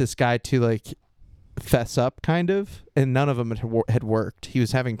to get this guy to like fess up kind of, and none of them had worked. He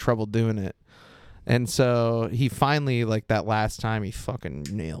was having trouble doing it. And so he finally, like that last time, he fucking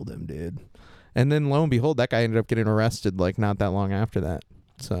nailed him, dude. And then lo and behold, that guy ended up getting arrested like not that long after that.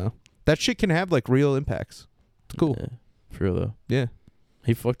 So that shit can have like real impacts. It's cool. Yeah, for real though. Yeah.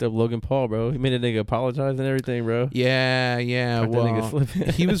 He fucked up Logan Paul, bro. He made a nigga apologize and everything, bro. Yeah. Fucked that nigga Well, slip.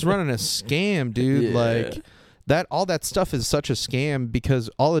 he was running a scam, dude. Yeah. Like all that stuff is such a scam, because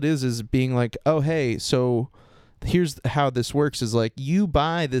all it is being like, oh, hey, so here's how this works is like you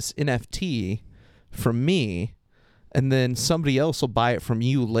buy this NFT from me, and then somebody else will buy it from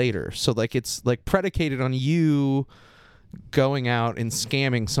you later. So like it's like predicated on you going out and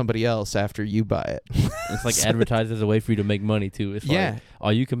scamming somebody else after you buy it. It's like advertised as a way for you to make money too. It's Yeah. like, oh,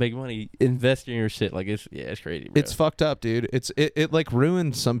 you can make money, invest in your shit. Like it's crazy, bro. It's fucked up, dude. It like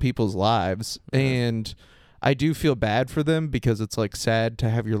ruined some people's lives, and I do feel bad for them, because it's like sad to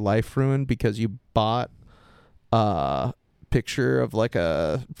have your life ruined because you bought a picture of like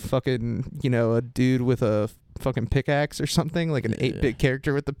a fucking, a dude with a fucking pickaxe or something, like an 8-bit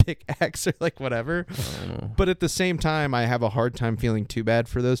character with the pickaxe or like whatever. But at the same time, I have a hard time feeling too bad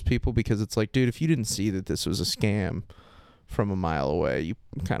for those people, because it's like, dude, if you didn't see that this was a scam from a mile away, you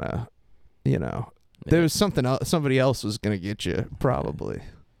kind of, there was something else, somebody else was going to get you probably.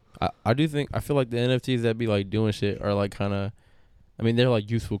 I feel like the NFTs that be like doing shit are like kind of, I mean, they're like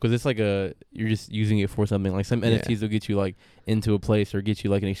useful because it's like you're just using it for something. Like some NFTs will get you like into a place or get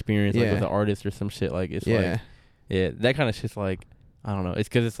you like an experience like with an artist or some shit. Like it's like, that kind of shit's like, I don't know. It's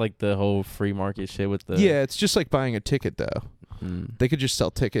because it's like the whole free market shit with the. Yeah, it's just like buying a ticket though. They could just sell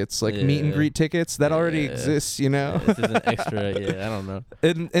tickets, like meet and greet tickets that already exists, This is an extra. Yeah, I don't know.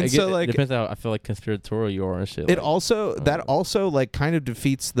 And so like it depends how I feel like conspiratorial you are and shit. It also like kind of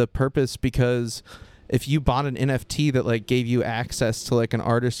defeats the purpose, because if you bought an NFT that like gave you access to like an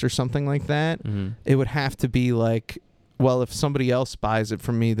artist or something like that, it would have to be like, well, if somebody else buys it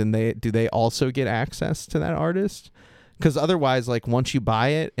from me, then do they also get access to that artist? Because otherwise, like once you buy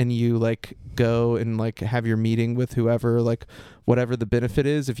it and you like go and like have your meeting with whoever, like whatever the benefit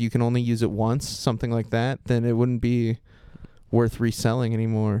is, if you can only use it once, something like that, then it wouldn't be worth reselling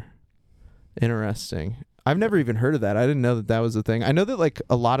anymore. Interesting. I've never even heard of that. I didn't know that was a thing. I know that like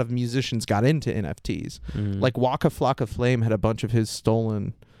a lot of musicians got into NFTs. Like Waka Flocka Flame had a bunch of his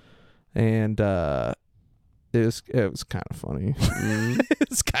stolen, and it was kind of funny.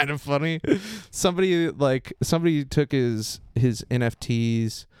 It's kind of funny. Somebody took his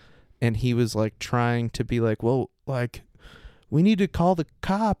NFTs, and he was like trying to be like, well, like we need to call the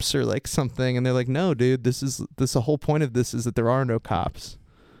cops or like something, and they're like, no, dude, this the whole point of this is that there are no cops,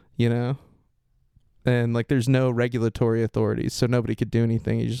 and like there's no regulatory authorities, so nobody could do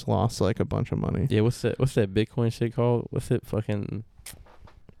anything. He just lost like a bunch of money. Yeah, what's that Bitcoin shit called? What's it fucking?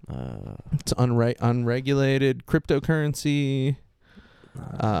 It's unregulated cryptocurrency,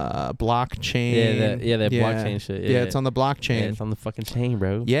 blockchain. That blockchain shit. Yeah, it's on the blockchain. Yeah, it's on the fucking chain,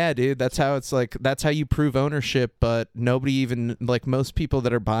 bro. Yeah, dude, that's how you prove ownership. But nobody even, like, most people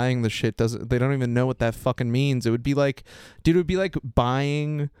that are buying the shit they don't even know what that fucking means. It would be like, dude, it would be like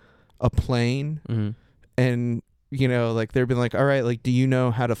buying a plane, and like they'd be like, all right, like, do you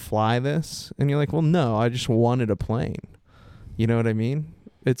know how to fly this? And you're like, well, no, I just wanted a plane. You know what I mean?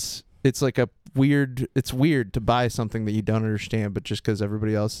 It's like it's weird to buy something that you don't understand, but just because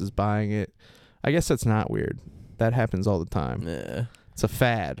everybody else is buying it, I guess that's not weird. That happens all the time. Yeah, it's a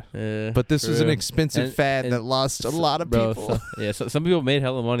fad. Yeah, but this was an expensive fad that lost a lot of people. So some people made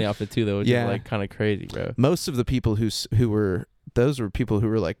hella money off it too, though. Which is like kind of crazy, bro. Most of the people who were people who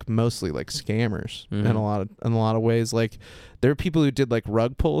were like mostly like scammers in a lot of ways. Like there are people who did like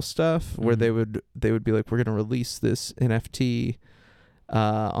rug pull stuff where they would be like, we're gonna release this NFT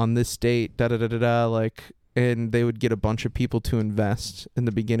on this date, like, and they would get a bunch of people to invest in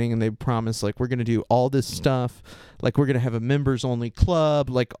the beginning, and they promise like, we're gonna do all this stuff, like we're gonna have a members only club,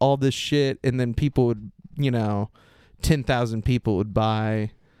 like all this shit, and then people would 10,000 people would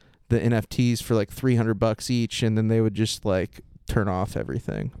buy the NFTs for like $300 each, and then they would just like turn off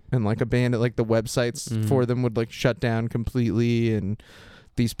everything and like abandon, like the websites for them would like shut down completely, and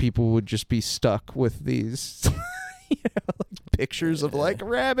these people would just be stuck with these like pictures of like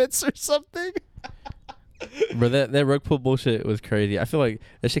rabbits or something. Bro, that rug pull bullshit was crazy. I feel like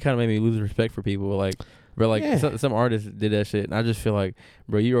that shit kind of made me lose respect for people. Like Bro, like Yeah. some artists did that shit, and I just feel like,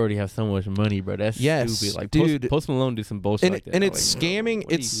 bro, you already have so much money, bro. That's stupid. Like, dude. Post Malone do some bullshit And, like that. and I'm it's like, bro, scamming.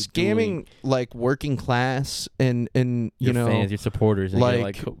 what are It's you scamming doing? like working class and you Your know fans, your supporters, and like, you're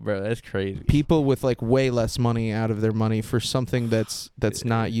like, bro, that's crazy. people with like way less money out of their money for something that's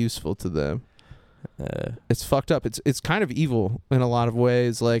not useful to them. It's fucked up. It's kind of evil in a lot of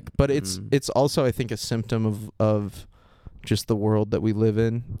ways. Like, but it's also, I think, a symptom of just the world that we live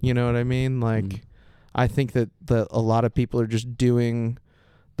in. You know what I mean? Like, I think that a lot of people are just doing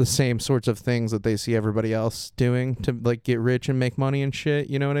the same sorts of things that they see everybody else doing to like get rich and make money and shit.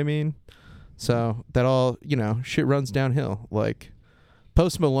 You know what I mean? So that all, you know, shit runs downhill. Like,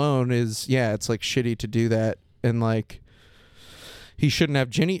 Post Malone is, it's like shitty to do that, and like he shouldn't have.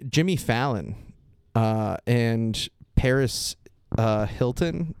 Jimmy Fallon and Paris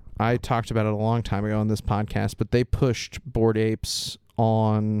Hilton. I talked about it a long time ago on this podcast, but they pushed Bored Apes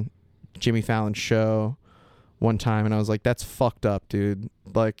on Jimmy Fallon's show one time, and I was like, that's fucked up, dude.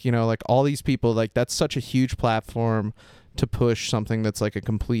 Like, you know, like all these people, like that's such a huge platform to push something that's like a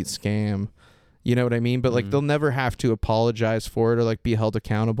complete scam. You know what I mean? But like they'll never have to apologize for it or like be held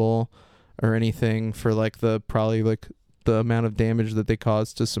accountable or anything for like probably like the amount of damage that they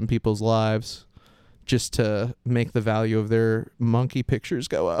caused to some people's lives just to make the value of their monkey pictures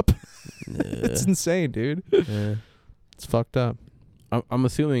go up. It's insane, dude. Yeah. It's fucked up. I'm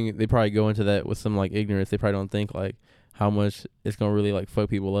assuming they probably go into that with some like ignorance. They probably don't think like how much it's gonna really like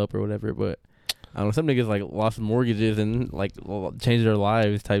fuck people up or whatever. But I don't know, some niggas like lost mortgages and like changed their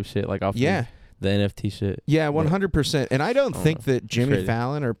lives type shit like off the NFT shit. Yeah, 100%. And I don't think that Jimmy crazy.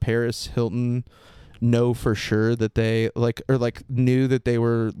 Fallon or Paris Hilton know for sure that they like or like knew that they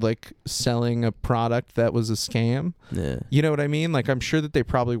were like selling a product that was a scam. Yeah. You know what I mean? Like, I'm sure that they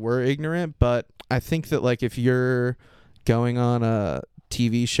probably were ignorant, but I think that like if you're going on a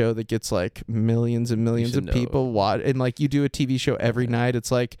TV show that gets like millions and millions of people watch, and like you do a TV show every night,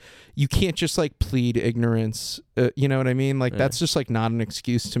 it's like you can't just like plead ignorance. You know what I mean? Like that's just like not an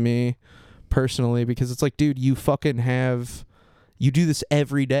excuse to me personally, because it's like, dude, you do this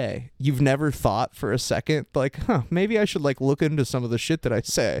every day. You've never thought for a second like, maybe I should like look into some of the shit that I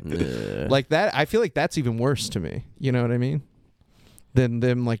say. Like that, I feel like that's even worse to me. You know what I mean? Than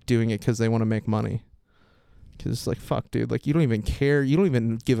them like doing it because they want to make money. Because it's like, fuck, dude. Like, you don't even care. You don't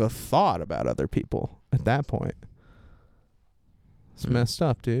even give a thought about other people at that point. It's messed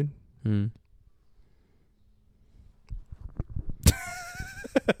up, dude.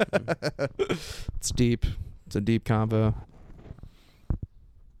 It's deep. It's a deep convo.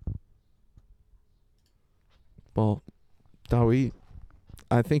 Well, Dawit,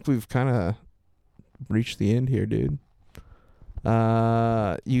 I think we've kind of reached the end here, dude.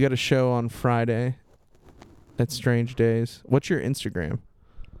 You got a show on Friday at Strange Days. What's your Instagram?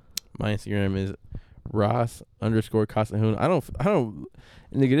 My Instagram is Ross_Kassahun. I don't,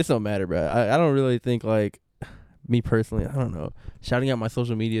 nigga, this don't matter, bro. I don't really think like me personally. I don't know. Shouting out my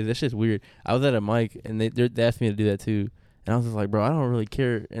social media, that's just weird. I was at a mic and they asked me to do that too, and I was just like, bro, I don't really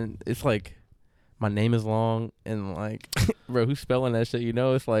care. And it's like, my name is long and like, bro, who's spelling that shit? You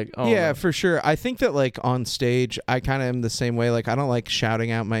know, it's like, oh yeah, no. for sure. I think that like on stage, I kind of am the same way. Like, I don't like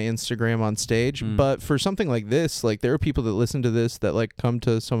shouting out my Instagram on stage, but for something like this, like there are people that listen to this that like come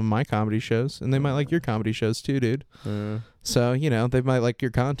to some of my comedy shows, and they might like your comedy shows too, dude. So, you know, they might like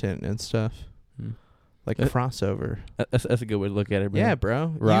your content and stuff. Like a crossover. That's a good way to look at it, bro. Yeah,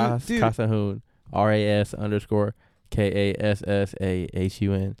 bro. Ross Kassahun,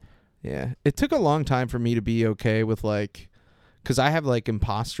 RAS_KASSAHUN. Yeah. It took a long time for me to be okay with like, because I have like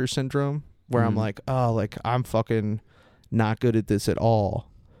imposter syndrome where I'm like, oh, like I'm fucking not good at this at all.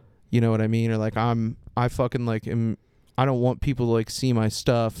 You know what I mean? Or like I fucking like I don't want people to like see my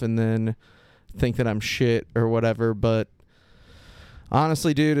stuff and then think that I'm shit or whatever. But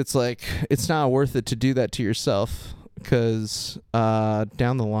honestly, dude, it's like, it's not worth it to do that to yourself, because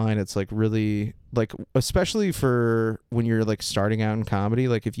down the line, it's like really like, especially for when you're like starting out in comedy,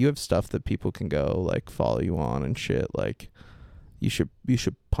 like if you have stuff that people can go like follow you on and shit, like you should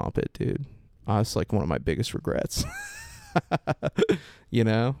pump it, dude. That's like one of my biggest regrets. You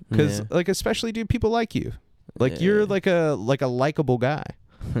know, because like, especially, dude, people like you, like you're like a likable guy.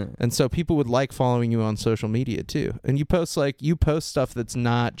 And so people would like following you on social media too, and you post stuff that's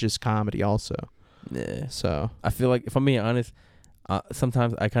not just comedy also. Yeah. So I feel like, if I'm being honest,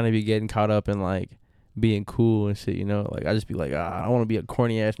 sometimes I kind of be getting caught up in like being cool and shit, you know? Like I just be like, I don't want to be a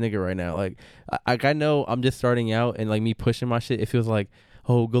corny ass nigga right now. Like I know I'm just starting out, and like me pushing my shit, it feels like,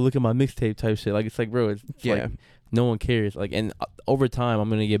 oh, go look at my mixtape type shit. Like it's like, bro, it's like no one cares. Like, and over time I'm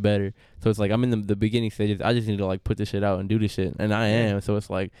gonna get better. So it's like I'm in the beginning stages. I just need to like put this shit out and do this shit, and I am. So it's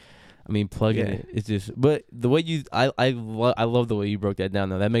like, I mean, plugging it. It's just, but the way I love the way you broke that down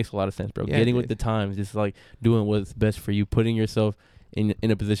though. That makes a lot of sense, bro. Yeah, Getting dude. with the times, just like doing what's best for you, putting yourself in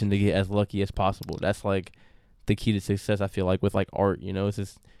a position to get as lucky as possible. That's like the key to success. I feel like with like art, you know, it's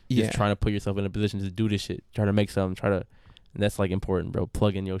just trying to put yourself in a position to do this shit, try to make something, and that's like important, bro.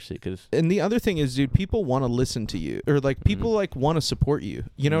 Plug in your shit, cause. And the other thing is, dude, people want to listen to you, or like people like want to support you.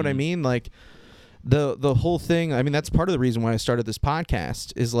 You know what I mean? Like the whole thing. I mean, that's part of the reason why I started this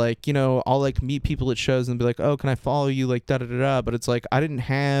podcast. Is like, you know, I'll like meet people at shows and be like, oh, can I follow you? Like da da da da. But it's like I didn't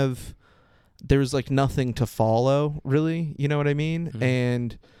have. There was like nothing to follow, really. You know what I mean?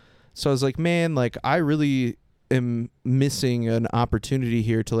 And so I was like, man, like I really am missing an opportunity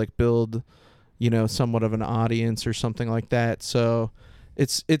here to like build, you know, somewhat of an audience or something like that. So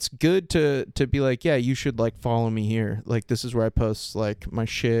it's good to be like, yeah, you should like follow me here. Like this is where I post like my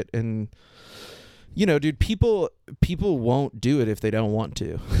shit. And you know, dude, people won't do it if they don't want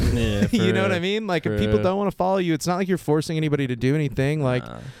to. Yeah, you know what I mean? Like if people don't want to follow you, it's not like you're forcing anybody to do anything. Like,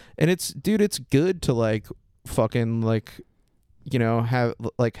 and it's, dude, it's good to like fucking like, you know, have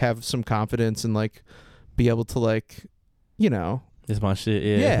some confidence and like be able to like, you know. It's my shit.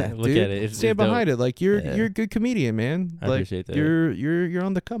 Yeah. Look dude, at it. Stand behind it. Like you're a good comedian, man. I like, appreciate that. You're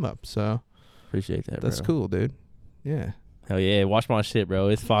on the come up. So appreciate that. That's bro. cool, dude. Yeah. Hell yeah, watch my shit, bro.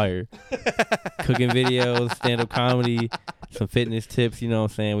 It's fire. Cooking videos, stand-up comedy, some fitness tips. You know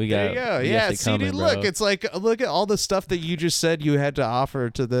what I'm saying? We got. There you go. Yeah. shit See, coming, dude, bro. look. It's like look at all the stuff that you just said you had to offer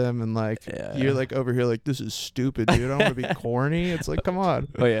to them, and like you're like over here like this is stupid, dude. I don't want to be corny. It's like come on.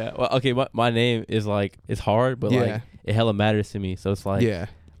 Oh yeah. Well, okay. My name is like it's hard, but like it hella matters to me. So it's like I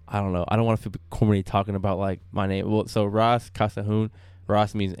don't know. I don't want to feel corny talking about like my name. Well, so Ross Kassahun.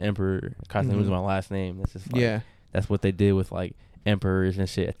 Ross means emperor. Kassahun is my last name. That's just like that's what they did with like emperors and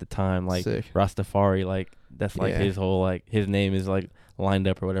shit at the time, like Sick. Rastafari, like that's like his whole like his name is like lined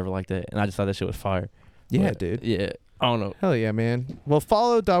up or whatever like that, and I just thought that shit was fire. Yeah, dude. Yeah, I don't know. Hell yeah, man. Well,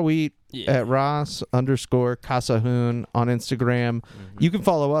 follow Dawit at Ross_Kassahun on Instagram. You can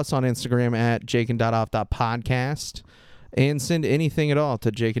follow us on Instagram at jakeand.off.podcast and send anything at all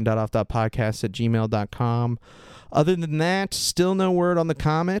to jakeand.off.podcast@gmail.com. Other than that, still no word on the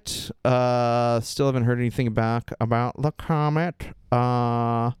comet. Still haven't heard anything about the comet.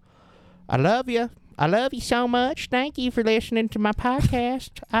 I love you. I love you so much. Thank you for listening to my podcast.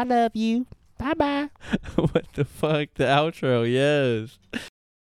 I love you. Bye-bye. What the fuck? The outro, yes.